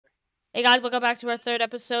Hey guys, welcome back to our third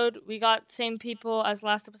episode. We got same people as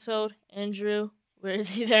last episode. Andrew, where is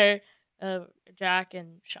he there? Jack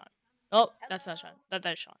and Sean. Oh, that's not Sean.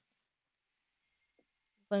 That's Sean.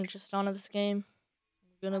 Playing Tristan of this game.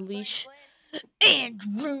 We're gonna leash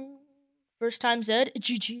Andrew. First time Zed.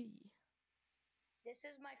 GG. This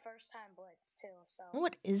is my first time Blitz too, so. No,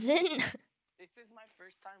 it isn't. This is my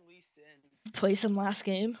first time Lee Sin. Play some last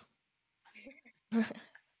game.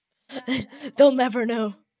 They'll never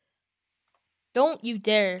know. Don't you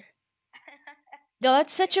dare. No,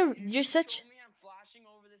 that's such a. You're such. Show me I'm flashing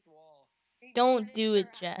over this wall. Don't do it,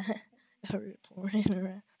 Jack. Reporting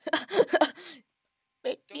around.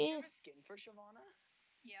 Don't you have a skin for Shavana?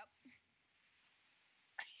 Yep.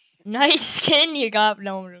 Nice skin you got.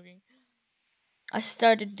 No, I'm joking. I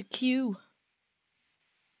started the queue.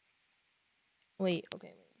 Wait, okay.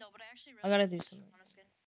 Wait. No, but I actually really I gotta do something. Skin.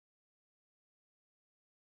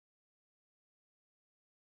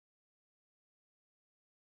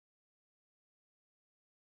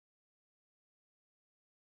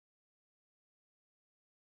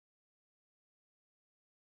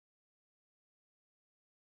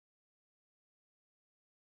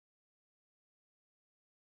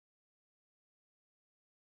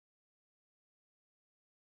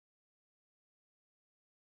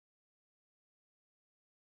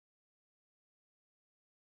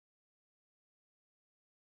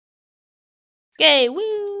 Okay,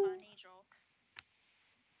 woo! Funny joke.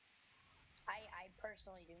 I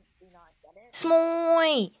personally do not get it.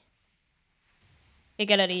 Smoy! Okay,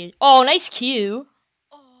 get out of here. Oh, nice Q.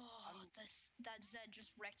 Oh, that Zed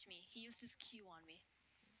just wrecked me. He used his Q on me.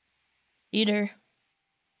 Eater.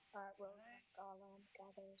 I'll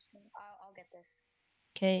get this.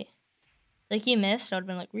 Okay. Like you missed, I would've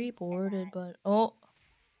been like reported, but oh.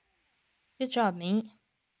 Good job, mate.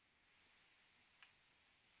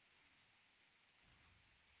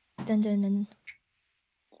 Dun dun dun.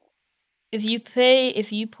 If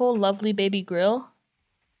you pull Lovely Baby Grill,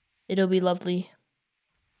 it'll be lovely.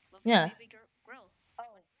 Lovely Yeah. Baby Grill. Oh,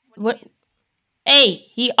 What? Hey,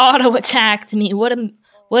 he auto attacked me. What a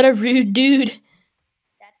rude dude.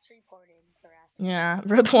 That's reported harassment. Yeah,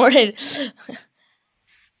 reported.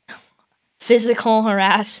 Physical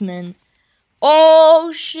harassment.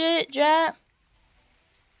 Oh shit, Jack.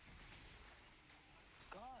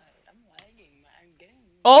 God, I'm lagging. I'm getting.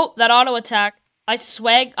 Oh, that auto attack. I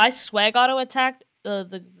swag auto attacked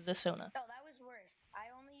the Sona. Oh, that was worse. I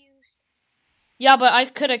only used. Yeah, but I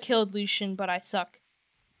could have killed Lucian, but I suck.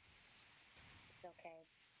 It's okay.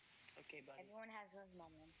 Okay, buddy. Everyone has those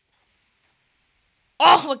moments.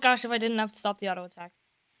 Oh my gosh, if I didn't have to stop the auto attack.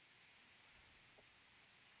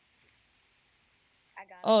 I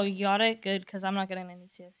got it. Oh, you got it? Good, because I'm not getting any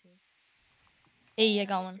CSU. Hey, I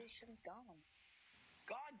got one. Gone.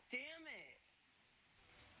 God damn it!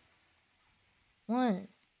 What? I'm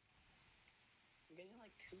getting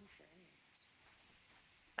like 2 frames.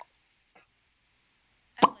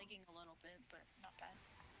 I'm lagging a little bit, but not bad.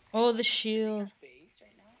 Oh, the shield. Base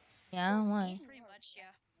right now? Yeah, why? Pretty much,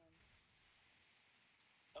 yeah.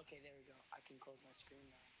 Okay, there we go. I can close my screen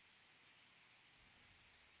now.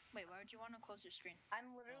 Wait, why would you want to close your screen?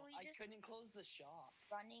 I'm literally I couldn't close the shop.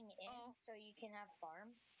 Running in so you can have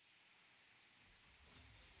farm.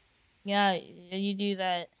 Yeah, you do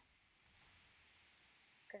that.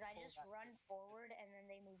 Because I just run forward and then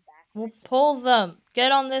they move back. Well, pull them.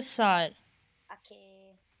 Get on this side.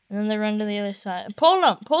 Okay. And then they run to the other side. Pull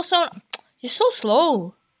them. Pull Sona. You're so slow.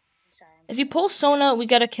 I'm sorry. If you pull Sona, we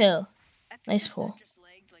get a kill. Nice pull. Just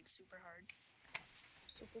lagged like super hard.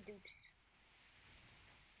 Super dupes.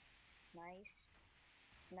 Nice.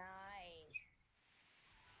 Nice.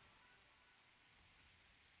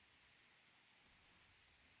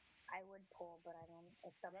 I would pull, but I don't.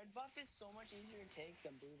 It's a Red buff is so much easier to take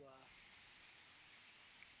than blue buff.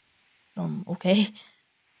 Okay.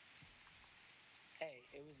 Hey,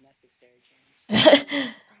 it was necessary, James.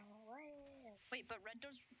 Wait, but red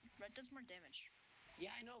does more damage. Yeah,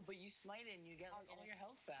 I know, but you smite it and you get like, all your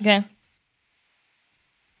health back. Okay.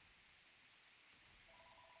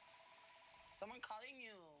 Someone calling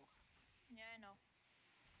you. Yeah, I know.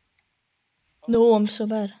 No, I'm so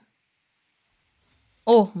bad.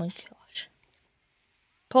 Oh my gosh.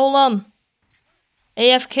 Pull them.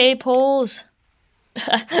 AFK pulls.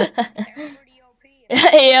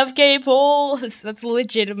 AFK pulls. That's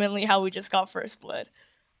legitimately how we just got first blood.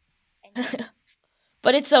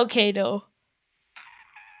 But it's okay though.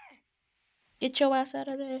 Get your ass out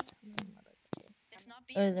of there. It's not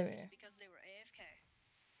because they were AFK.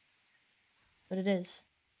 But it is.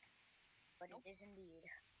 But it is indeed.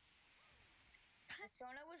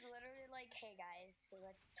 Sona was literally like, hey guys, so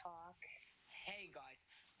let's talk. Hey guys,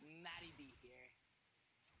 Maddie be here.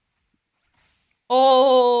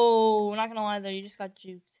 Oh, not gonna lie though, you just got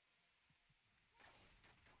juked.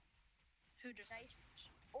 Who just Nice.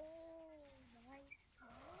 Oh, nice.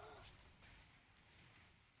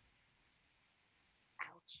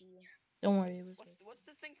 Ouchie. Don't worry, it was. What's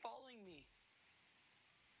this thing following me?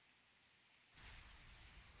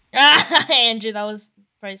 Ah, Andrew, that was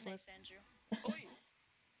priceless. Nice, Andrew. Oi!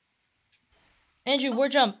 Andrew, war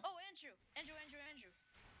jump. Oh, Andrew.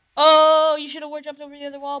 Oh, you should have war jumped over the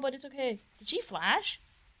other wall, but it's okay. Did she flash?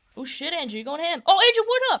 Oh shit, Andrew, you going ham? Oh, Andrew,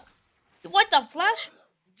 war jump. What the flash?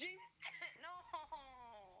 Jeez! No!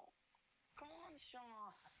 Come on, Sean!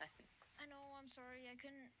 I know, I'm sorry, I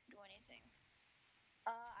couldn't do anything.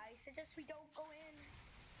 I suggest we don't go in.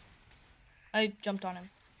 I jumped on him.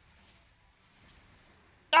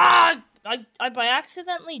 Ah! I by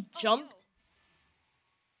accidentally jumped.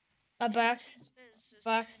 I by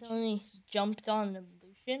accidentally jumped on the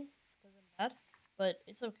Lucian because of that, but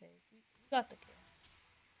it's okay. We got the kill.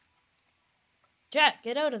 Jack,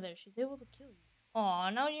 get out of there. She's able to kill you. Aw,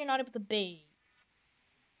 now you're not able to bait.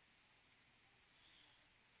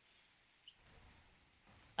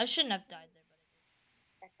 I shouldn't have died there, but I did.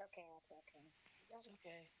 That's okay. That's okay. It's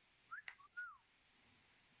okay.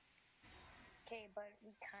 Okay, but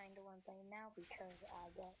we kind of want to play now because I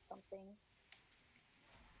got something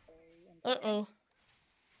very important. Uh-oh.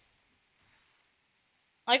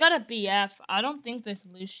 I got a BF. I don't think this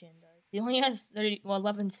Lucian does. He only has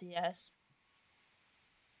 11 CS.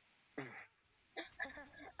 I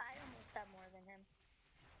almost have more than him.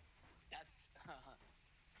 That's...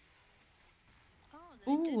 Oh,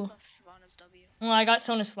 they did Ooh. buff Shyvana's W. Well, I got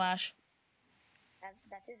Sona's flash.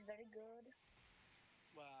 That is very good.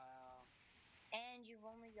 wow. And you've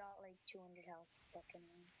only got like 200 health.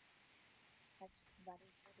 That's very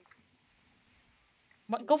good.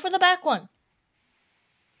 What? Go for the back one.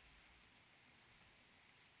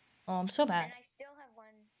 Oh, I'm so bad. And I still have one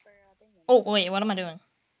for Bingham. Oh, wait, what am I doing?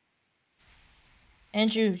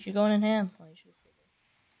 Andrew, you're going in ham. Oh, you should have stayed there.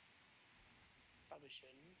 Probably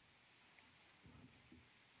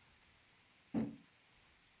shouldn't.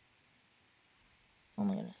 Oh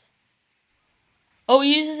my goodness. Oh,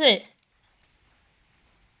 he uses it.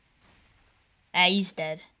 Ah, he's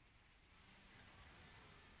dead.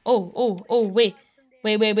 Oh, wait.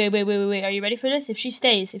 Wait. Are you ready for this? If she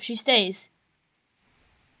stays.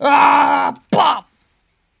 Ah, pop!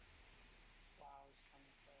 Wow, I was coming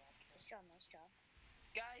for that kill. Nice job.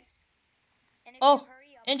 Guys! And if Oh, you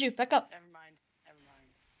hurry up, Andrew, back up. Never mind.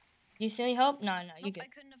 Do you see any help? No, you Nope, good. I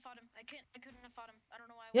couldn't have fought him. I couldn't have fought him. I don't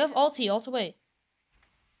know why. You have ult away.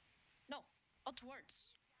 No,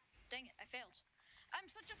 ultwards. Dang it, I failed. I'm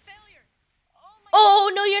such a failure. Oh my. Oh,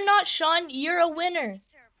 no, you're not, Sean. You're a winner. He's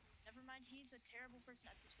terrible. Never mind, he's a terrible person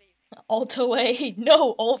at this video. Ult away.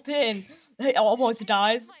 No, ult in. It almost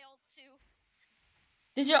dies. My ult too.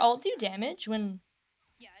 Does your ult do damage when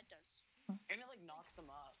Yeah, it does. And it like knocks them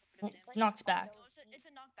up. It's like knocks back? No, it's a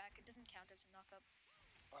knockback. It doesn't count as a knockup.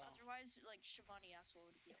 Wow. Otherwise, like Shivani asshole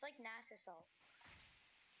would be. it's like Nass assault.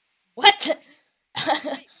 What?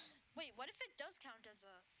 Wait, what if it does count as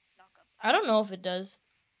a knockup? I don't know if it does.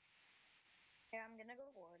 Here, I'm gonna go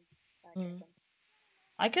ward. Hmm.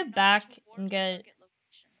 I could back and get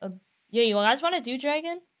a. Yeah, you guys want to do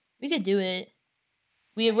dragon? We could do it.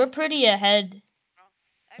 We're pretty ahead.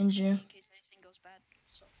 In June. In case anything goes bad.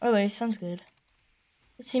 So. Oh wait, sounds good.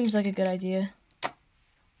 It seems like a good idea.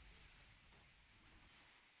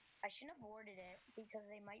 I shouldn't have warded it because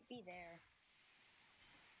they might be there.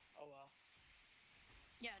 Oh well.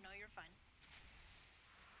 Yeah, no, you're fine.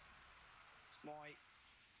 Smite.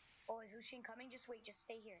 Oh, is Lucian coming? Just wait. Just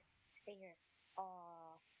stay here. Stay here.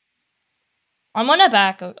 I'm on a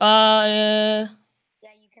back. Yeah,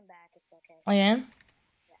 you can back. It's okay. I am.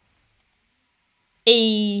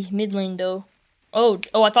 A mid lane though. Oh,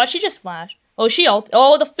 I thought she just flashed. Oh, she ult.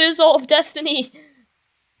 Oh, the fizzle of destiny.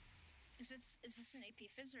 Is this an AP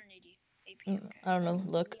fizz or an AD? AP. Okay. I don't know.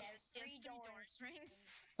 Look. Yes, Yes, 3 three doors. doors rings.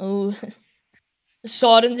 Oh,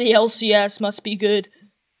 saw it in the LCS. Must be good.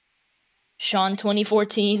 Sean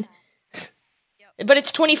 2014. Yep. But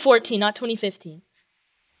it's 2014, not 2015.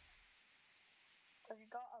 Because it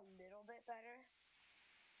got a little bit better.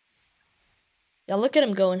 Yeah, look at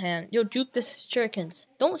him going hand. Yo, juke the shurikens.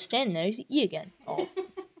 Don't stand there. He's E again. Oh.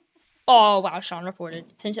 Oh, wow, Sean reported.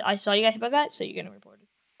 Since I saw you guys about that, so you're gonna report it.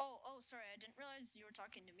 Oh, sorry. I didn't realize you were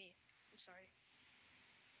talking to me. I'm sorry.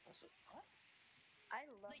 Also, what? I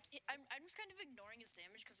love Like, I'm just kind of ignoring his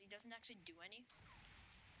damage because he doesn't actually do any.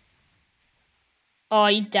 Oh,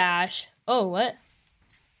 he dashed. Oh, what?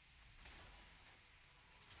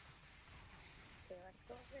 Okay, let's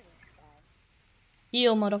go for this guy.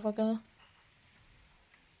 Heal, motherfucker.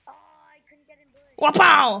 Oh, I couldn't get in bush.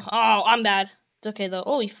 Wapow! Oh, I'm bad. It's okay though.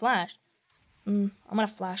 Oh, he flashed. I'm gonna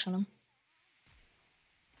flash on him.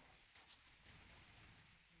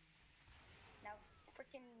 Now,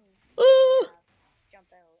 freaking Ooh! jump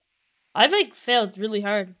out. I've like failed really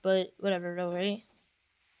hard, but whatever though, right?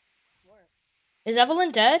 Work. Is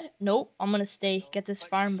Evelyn dead? Nope. I'm gonna stay. Get this But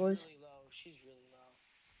farm, she's boys. Really low. She's really low.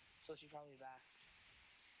 So she's probably back.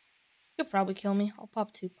 You'll probably kill me. I'll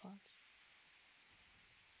pop 2 pots.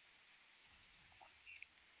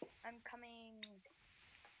 I'm coming.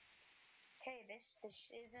 Okay, this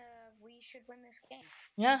is we should win this game.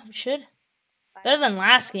 Yeah, we should. But Better than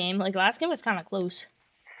last game. Like last game was kind of close.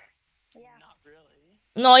 yeah. Not really.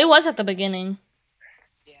 No, it was at the beginning.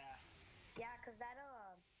 Yeah. Yeah, cause that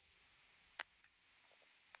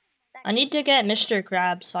I need to get Mr.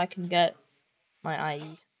 Krabs so I can get my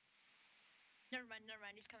IE. Never mind.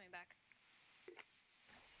 He's coming back.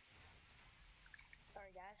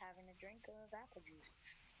 Sorry guys, having a drink of apple juice.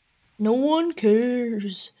 No one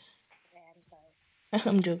cares. Okay, I'm sorry.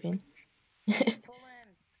 I'm joking. Pull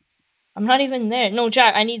him. I'm not even there. No,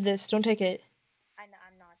 Jack, I need this. Don't take it. I'm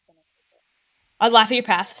not gonna take it. I'd laugh at your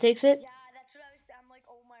passive takes it. Yeah, that's what I was. I'm like,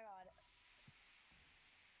 oh my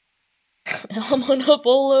god. I'm gonna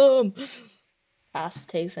pull him. Passive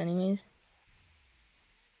takes anyways.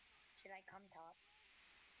 Should I come top?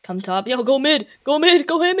 Come top. Yo, go mid. Go mid.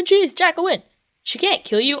 Go ham and cheese. Jack, go in. She can't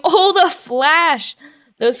kill you. Oh, the flash.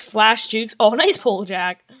 Those flash jukes. Oh, nice pull,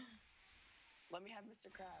 Jack. Let me have Mr.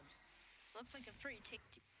 Krabs. Looks like a pretty take.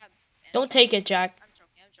 Don't take it, Jack. I'm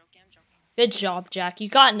joking. Good job, Jack. You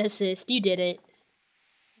got an assist. You did it.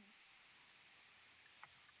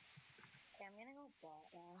 Okay, I'm gonna go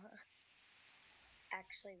bot now.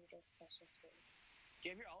 Actually, let's just wait. Do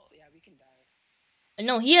you have your ult? Yeah, we can dive.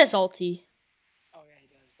 No, he has ulti. Oh yeah, he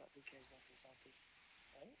does, but who cares about this ulti?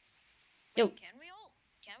 Right? Yo. Wait, can we ult?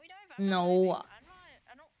 Can we dive? I'm not No. diving.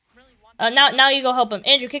 I don't really want. This. Now you go help him.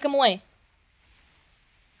 Andrew, kick him away.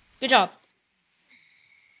 Good job.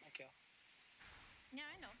 My kill. Yeah,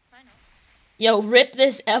 I know. Yo, rip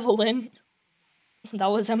this Evelyn. That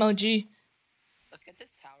was MOG. Let's get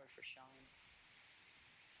this tower for Sean.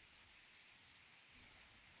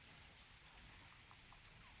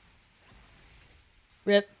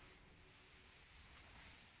 Rip.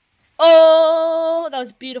 Oh, that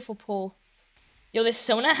was beautiful pull. Yo, this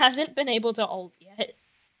Sona hasn't been able to ult yet.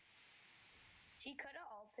 She could have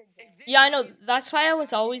ulted there. Yeah, I know. That's why I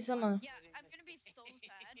was always Yeah, I'm gonna be so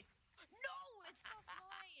sad. No, it stopped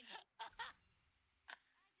mine.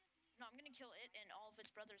 No, I'm gonna kill it and all of its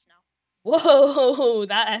brothers now. Whoa,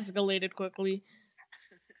 that escalated quickly.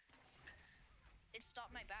 It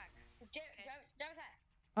stopped my back.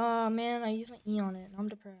 Oh man, I used my E on it and I'm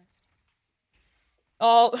depressed.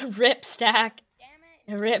 Oh, rip stack.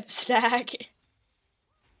 Damn it. Rip stack.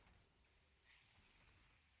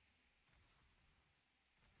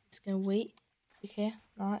 Just gonna wait. Okay,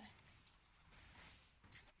 not.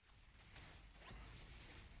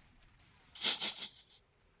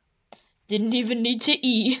 Didn't even need to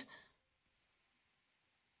E.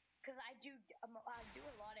 Cause I do a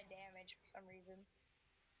lot of damage for some reason.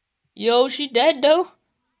 Yo, she dead though.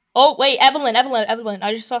 Oh wait, Evelyn.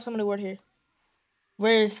 I just saw somebody word here.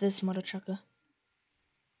 Where is this mother trucker?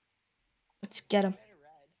 Let's get him.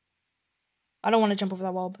 I don't want to jump over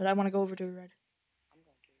that wall, but I want to go over to red.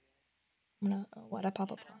 I'm gonna. Oh, why'd I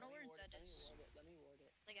pop up? I don't know where Zed is.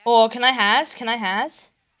 Like, Oh, can I has? Can I has?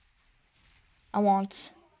 I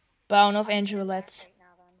want. But I don't know if Andrew lets. Right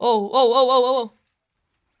now, then. Oh.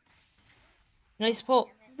 Nice pull.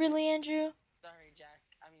 Really, Andrew? Sorry, Jack.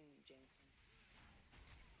 I mean, Jameson.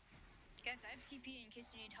 Guys, I have TP in case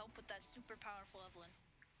you need help with that super powerful Evelyn.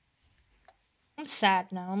 I'm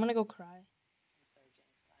sad now. I'm gonna go cry. I'm sorry,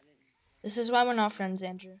 Jameson. I didn't mean to. This is why we're not friends,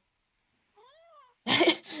 Andrew.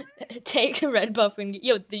 Take a red buff and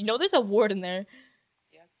yo, you know there's a ward in there.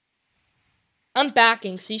 Yep. I'm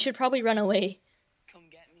backing, so you should probably run away. Come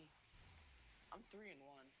get me. I'm 3-1.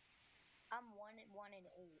 I'm 1-8.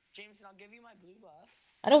 Jameson, I'll give you my blue buff.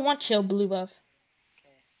 I don't want chill blue buff.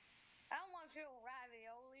 Okay. I don't want you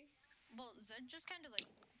ravioli. Well, Zed just kind of like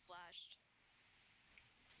flashed.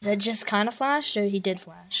 That just kind of flashed, or he did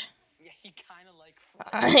flash? Yeah, he kind of like.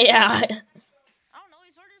 Yeah. I don't know.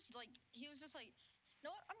 He sort of like he was just like, you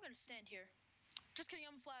know what? I'm gonna stand here. Just kidding.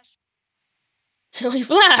 I'm flash. So he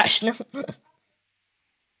flashed. No.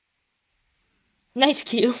 Nice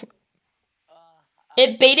Q.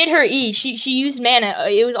 It baited her E. She used mana.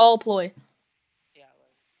 It was all a ploy. Yeah, it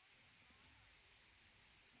was.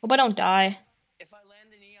 Hope I don't die. If I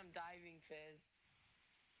land an E, I'm diving, Fizz.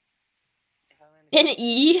 If I land An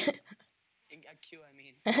E? a Q, I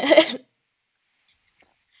It's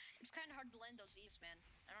kind of hard to land those E's, man.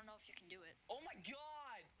 I don't know if you can do it. Oh my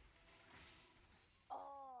god!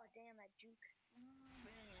 Oh, damn, that juke.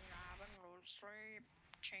 Sleep,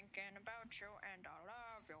 chinking about you, and I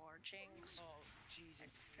love your chinks. Oh,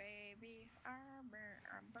 Jesus. Baby,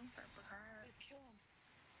 Please kill him.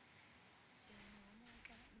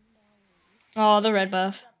 Oh, the red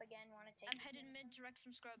buff. Up again, wanna take I'm headed mid to wreck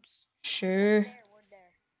some scrubs. Sure. Ward there.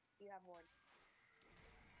 You have ward.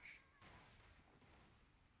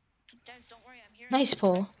 Guys, don't worry, I'm here. Nice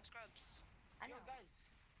pull. Some scrubs. I know. Yo, guys.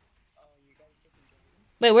 Oh, you guys taking Jordan?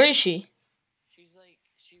 Wait, where is she? She's like,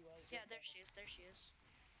 she was. Yeah, there she is. There she is.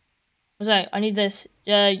 What's that? I need this.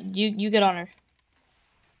 You get on her.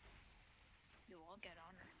 Yo, I'll get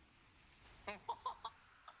on her.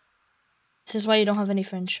 This is why you don't have any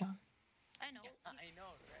friends, Sean. I know. I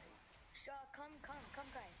know, right? Come,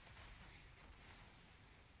 guys.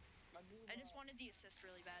 I just wanted the assist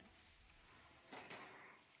really bad.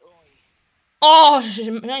 Oh,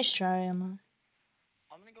 nice try, Emma.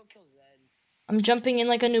 I'm gonna go kill Zed. I'm jumping in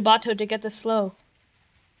like a Nubato to get the slow.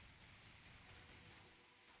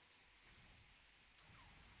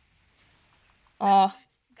 Aw,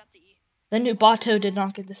 Got the E. the Nubato did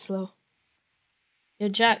not get the slow. Yo,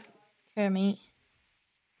 Jack, care, mate.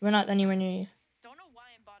 We're not anywhere near you. Don't know why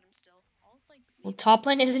I'm bottom still. I'll like. Well, top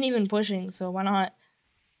lane isn't even pushing, so why not?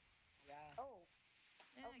 Yeah. Oh,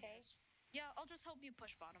 Yeah, I okay. guess. Yeah, I'll just help you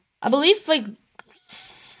push bottom. I believe, like,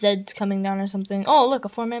 Zed's coming down or something. Oh, look, a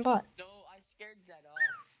 4-man bot. No, I scared Zed off.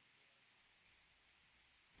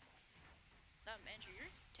 Andrew,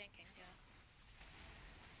 you're tanking, yeah.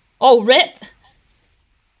 Oh, rip!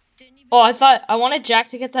 Didn't even Oh, I wanted Jack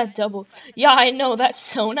to get that double. Yeah, I know, that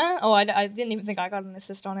Sona. Oh, I didn't even think I got an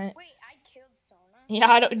assist on it. wait, I killed Sona.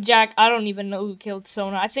 Yeah, Jack, I don't even know who killed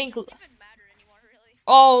Sona. I think, doesn't even matter anymore, really.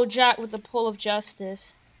 oh, Jack with the pull of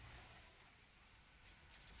justice.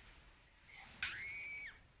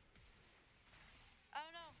 Oh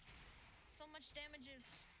no. So much damages.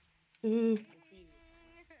 Ooh.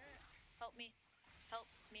 Help me. Help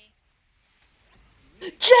me.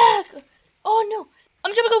 Jack! Oh no,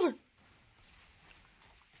 I'm jumping over.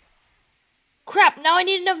 Crap, now I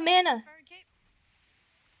need enough mana. Fire cape.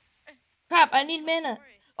 Crap, I need mana. Don't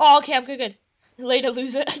worry. Oh, okay, I'm good. Lay to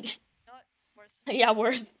lose it. You know what? Worse. Yeah,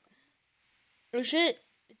 worth. Oh shit.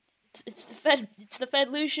 It's the Fed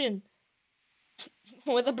Lucian.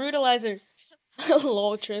 With a brutalizer.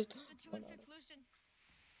 Lol, Trist. It's the 2 and 6 Lucian.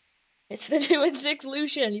 It's the 2 and 6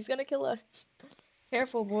 Lucian. He's gonna kill us.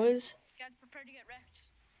 Careful, boys. Guys, prepare to get wrecked.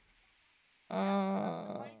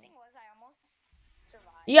 Funny thing was, I almost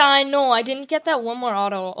survived. Yeah, I know. I didn't get that one more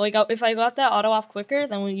auto. Like, if I got that auto off quicker,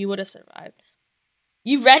 then you would have survived.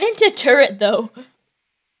 You ran into turret, though.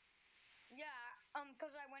 Yeah,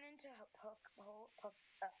 cause I went into hook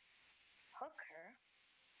her,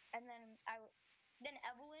 and then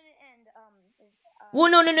Evelyn and Well,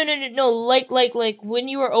 no. Like, when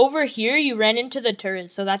you were over here, you ran into the turret,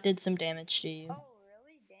 so that did some damage to you. Oh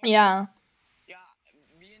really? Damn. Yeah. Yeah,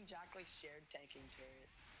 me and Jack like shared tanking turret.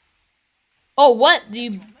 Oh, what?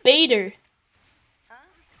 The baiter. Huh?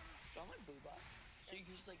 Do you want my blue buff? So you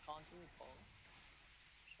can just like constantly pull.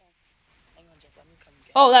 Sure. Hang on, Jack, let me come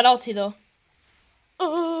get Oh, that ulti, though.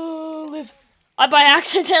 Oh, live. I by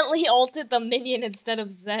accidentally ulted the minion instead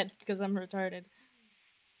of Zed, because I'm retarded.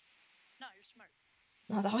 No, you're smart.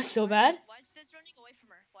 Oh, that was so bad. Why is Fizz running away from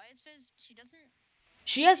her? Why is Fizz? She doesn't.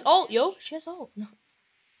 She has ult, yo. She has ult. No.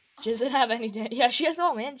 She doesn't have any damage. Yeah, she has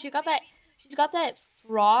ult, man. She's got that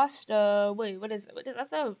frost. Wait, what is it?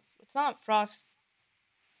 It's not frost.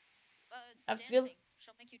 I feel Dancing.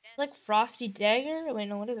 She'll make you dance. like frosty dagger. Wait,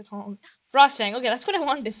 no, what is it called? Frostfang. Okay, that's what I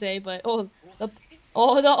wanted to say, but the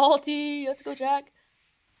ulti. Let's go, Jack.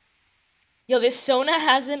 Yo, this Sona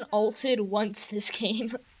hasn't ulted once this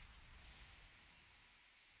game.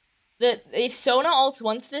 If Sona ults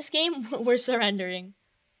once this game, we're surrendering.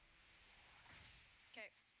 Okay.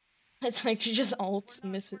 It's like she just ults,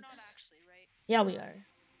 misses. We're not actually, right? Yeah, we are.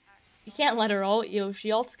 You can't let her ult. Yo, if she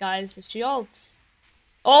ults, guys. If she ults.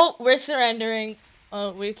 Oh, we're surrendering.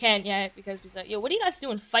 Oh, we can't yet because we said, yo, what are you guys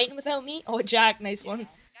doing? Fighting without me? Oh, Jack, nice one. Guys,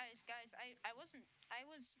 I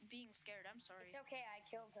was being scared. I'm sorry. It's okay, I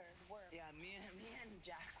killed her. Work. Yeah, me and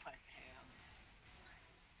Jack went ham.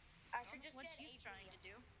 I should just What get she's AP. trying to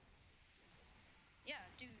do. Yeah,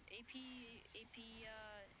 dude, AP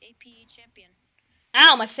champion.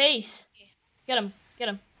 Ow, my face. Get him.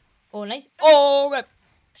 Oh, nice. Oh, rip.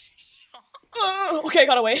 Okay, I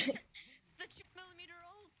got away. The 2mm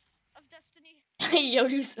ult of destiny. Yo,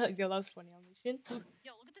 that was funny on Lucian.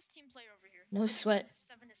 Yo, look at this team player over here. No sweat.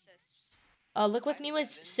 7 assists. Look with me with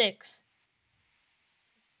 6.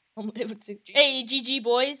 Hey, GG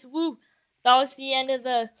boys. Woo. That was the end of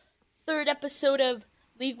the 3rd episode of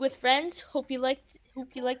League with Friends. Hope you like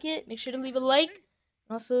it. Make sure to leave a like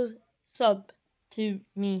and also sub to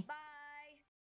me.